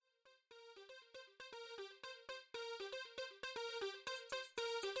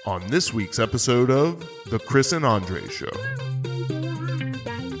on this week's episode of The Chris and Andre Show.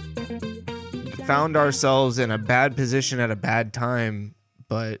 Found ourselves in a bad position at a bad time,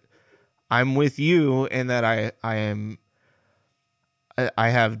 but I'm with you in that I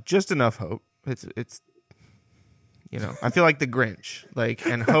have just enough hope. It's I feel like the Grinch,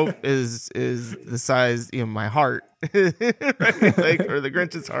 and hope is the size, my heart, right? Or the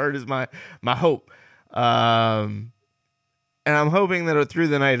Grinch's heart is my hope. And I'm hoping that through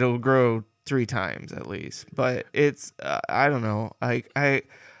the night it'll grow 3 times at least. But it's I don't know. I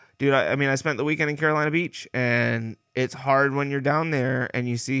spent the weekend in Carolina Beach, and it's hard when you're down there and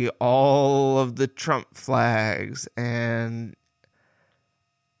you see all of the Trump flags and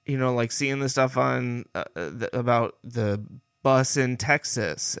seeing the stuff on about the bus in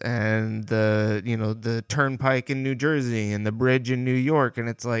Texas and the turnpike in New Jersey and the bridge in New York. And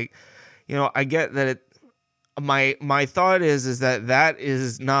it's like, I get that my thought is that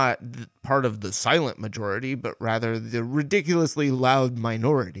is not part of the silent majority, but rather the ridiculously loud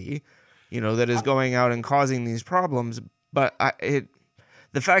minority, that is going out and causing these problems. But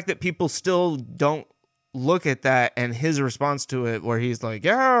the fact that people still don't look at that, and his response to it, where he's like,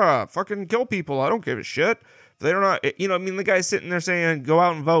 "Yeah, fucking kill people. I don't give a shit. If they're not," the guy's sitting there saying, "Go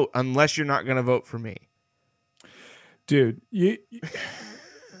out and vote, unless you're not going to vote for me." Dude,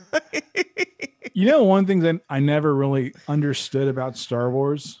 one thing that I never really understood about Star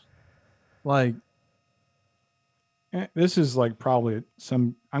Wars, this is probably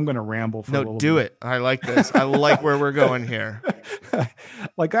I'm going to ramble for a little bit. No, do it. I like this. I like where we're going here.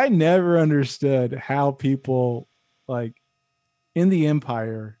 I never understood how people in the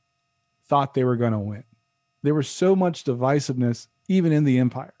Empire thought they were going to win. There was so much divisiveness even in the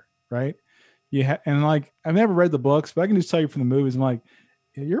Empire, right? I've never read the books, but I can just tell you from the movies, I'm like,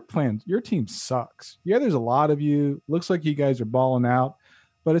 your team sucks. Yeah, there's a lot of you. Looks like you guys are balling out,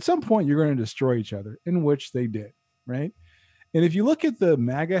 but at some point you're going to destroy each other, in which they did, right? And if you look at the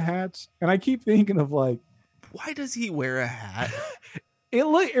MAGA hats, and I keep thinking of why does he wear a hat? It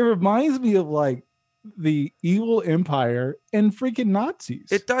reminds me of the evil empire and freaking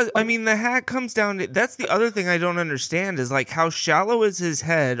Nazis. It does. I mean, the hat comes down to, that's the other thing I don't understand is how shallow is his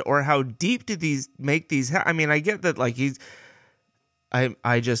head, or how deep did these make these hats? I mean, I get that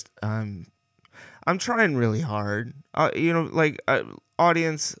I'm trying really hard.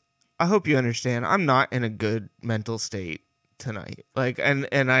 Audience, I hope you understand. I'm not in a good mental state tonight.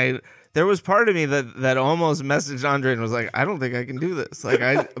 There was part of me that almost messaged Andre and was like, I don't think I can do this.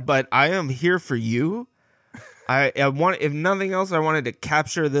 But I am here for you. I want, if nothing else, I wanted to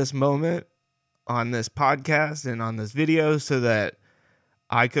capture this moment on this podcast and on this video so that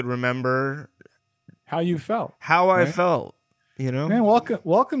I could remember how you felt, I felt. Man,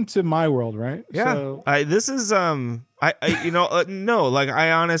 welcome to my world, right? Yeah. So, this is no,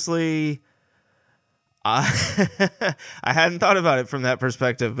 I honestly, I hadn't thought about it from that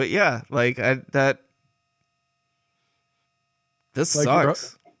perspective, but yeah, this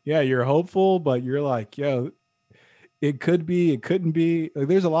sucks. You're hopeful, but you're like, yo, it could be, it couldn't be.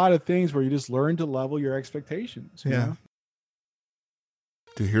 There's a lot of things where you just learn to level your expectations. You know?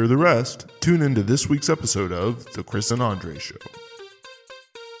 To hear the rest, tune into this week's episode of The Chris and Andre Show.